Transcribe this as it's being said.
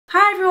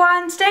Hi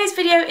everyone, today's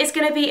video is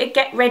going to be a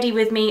get ready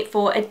with me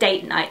for a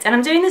date night, and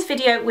I'm doing this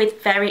video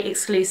with Very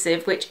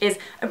Exclusive, which is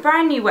a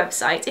brand new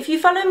website. If you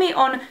follow me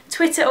on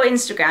Twitter or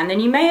Instagram, then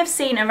you may have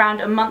seen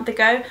around a month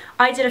ago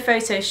I did a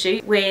photo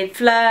shoot with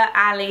Fleur,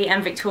 Ali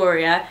and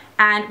Victoria,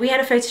 and we had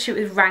a photo shoot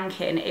with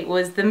Rankin. It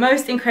was the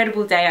most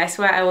incredible day. I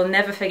swear I will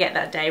never forget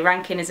that day.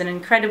 Rankin is an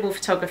incredible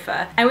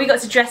photographer, and we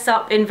got to dress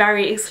up in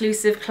very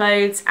exclusive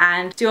clothes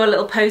and do our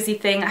little posy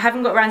thing. I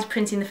haven't got around to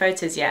printing the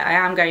photos yet. I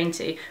am going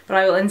to, but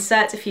I will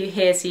insert a few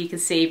here so you can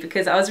see,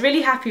 because I was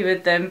really happy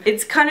with them.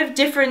 It's kind of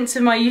different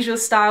to my usual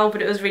style,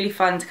 but it was really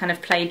fun to kind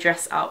of play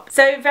dress up.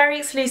 So Very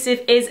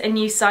Exclusive is a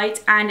new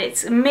site, and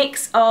it's a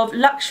mix of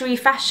luxury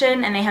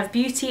fashion, and they have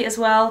beauty as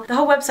well. The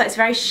whole website is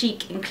very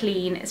chic and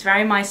clean. It's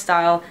very my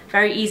style,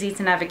 very easy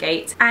to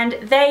navigate, and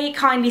they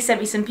kindly sent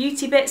me some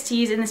beauty bits to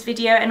use in this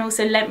video and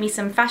also lent me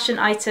some fashion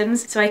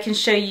items so I can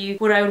show you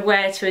what I would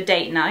wear to a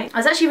date night. I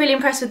was actually really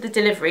impressed with the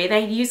delivery.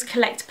 They use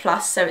Collect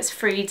Plus, so it's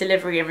free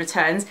delivery and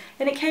returns,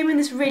 and it came in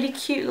this really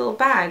cute little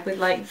bag with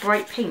like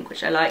bright pink,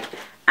 which I like,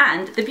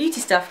 and the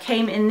beauty stuff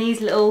came in these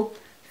little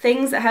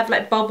things that have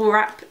like bubble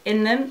wrap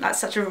in them. That's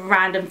such a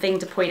random thing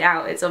to point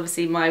out. It's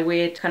obviously my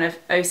weird kind of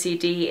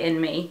OCD in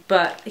me,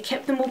 but they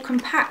kept them all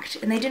compact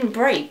and they didn't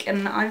break,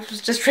 and I was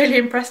just really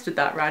impressed with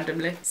that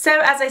randomly. So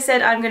as I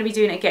said, I'm going to be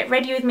doing a get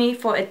ready with me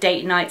for a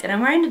date night, and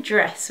I'm wearing a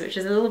dress, which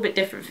is a little bit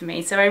different for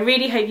me, so I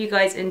really hope you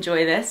guys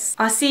enjoy this.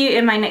 I'll see you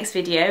in my next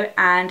video,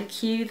 and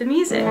cue the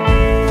music.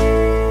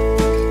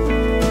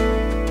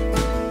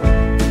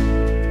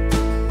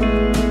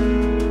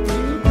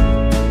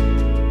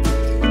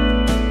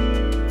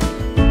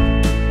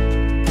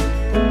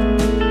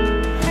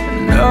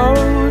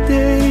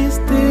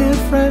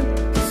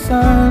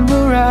 Sun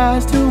will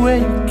rise to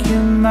wake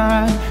your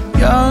mind.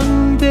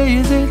 Young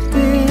days are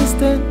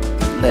distant,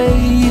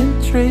 playing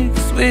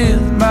tricks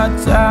with my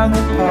time.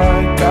 The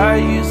park I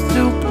used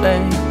to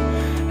play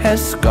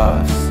has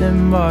scarves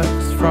and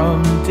marks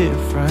from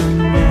different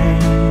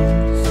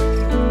names.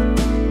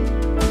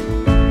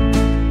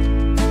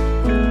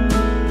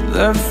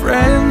 The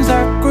friends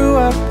I grew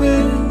up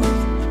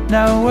with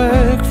now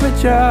work for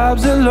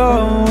jobs I'll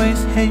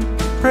always hate.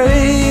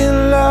 Pray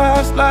and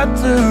lost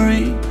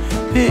lottery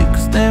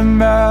picks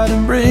them out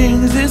and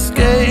brings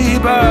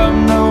escape.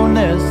 I'm known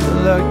as the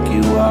lucky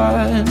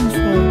one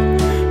for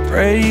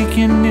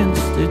breaking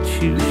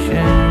institutions'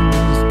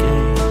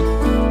 gates.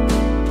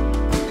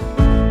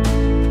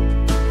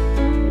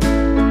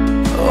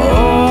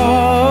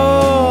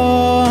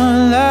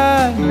 All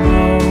I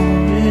know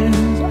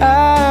is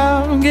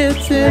I'm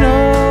getting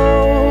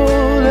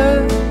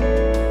older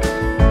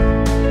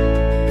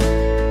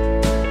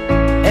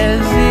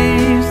as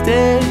each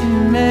day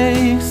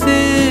makes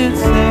it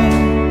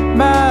seem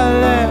my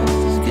last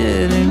is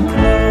getting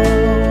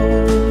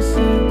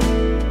closer.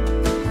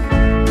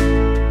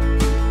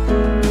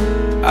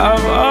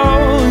 I've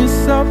always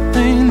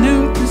something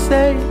new to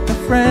say. A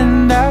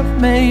friend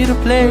I've made, a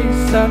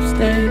place I've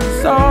stayed,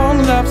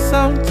 songs I've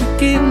sung to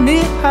keep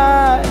me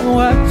high,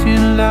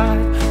 watching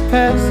life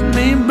pass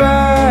me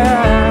by.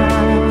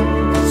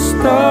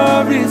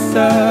 Stories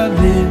I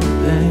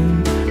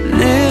living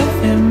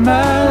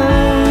my life.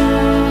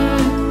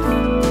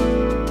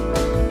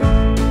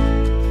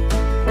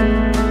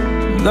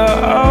 The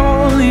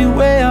only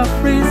way I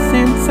freeze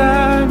in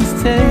time is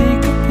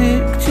take a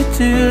picture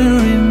to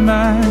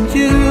remind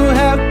you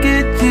how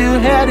good you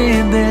had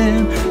it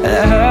then,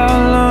 and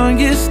how long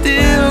you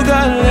still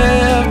got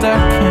left. I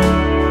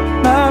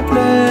count my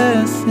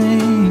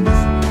blessings.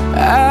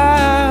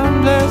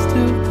 I'm blessed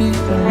to be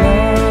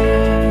alive.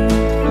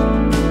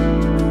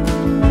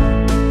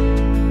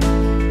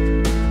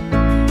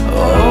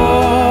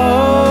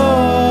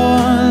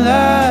 All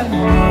I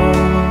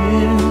know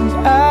is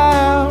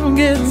I'm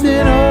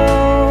getting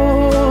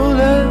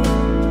older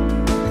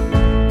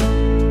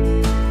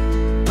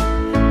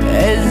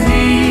as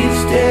each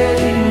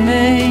day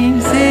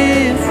makes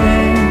it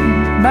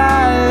seem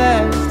my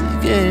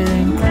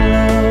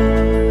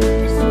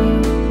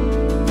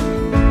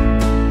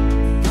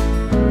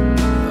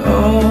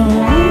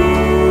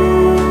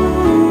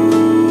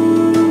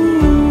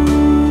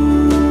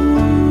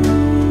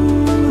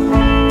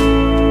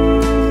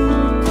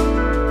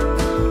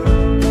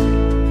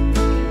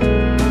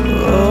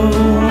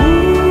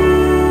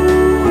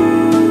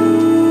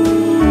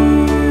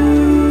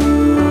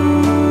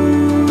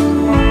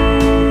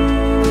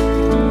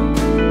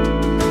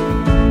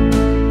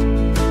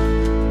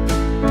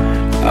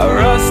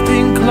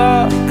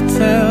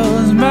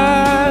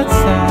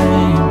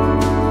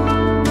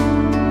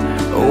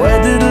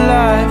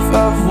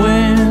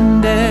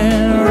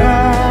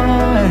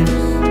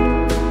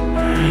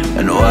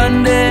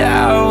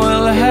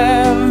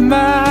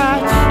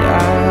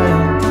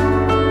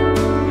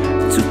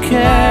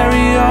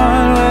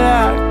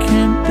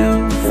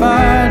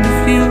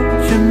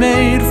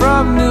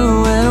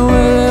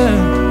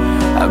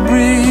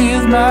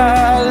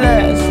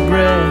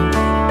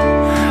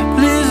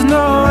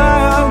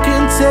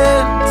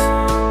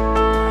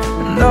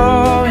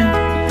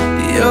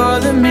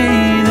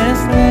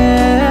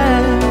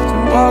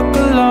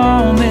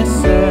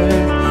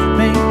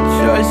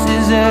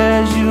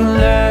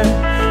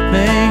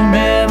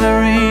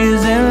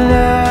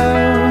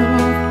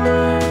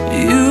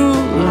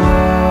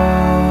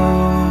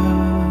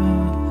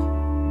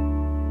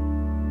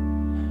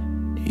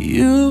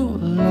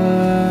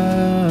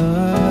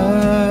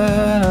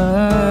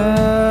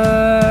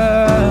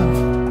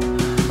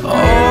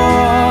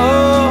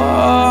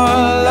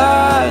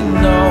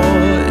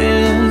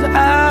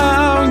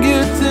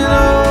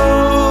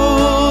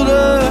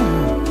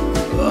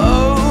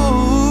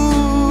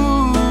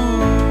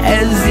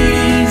as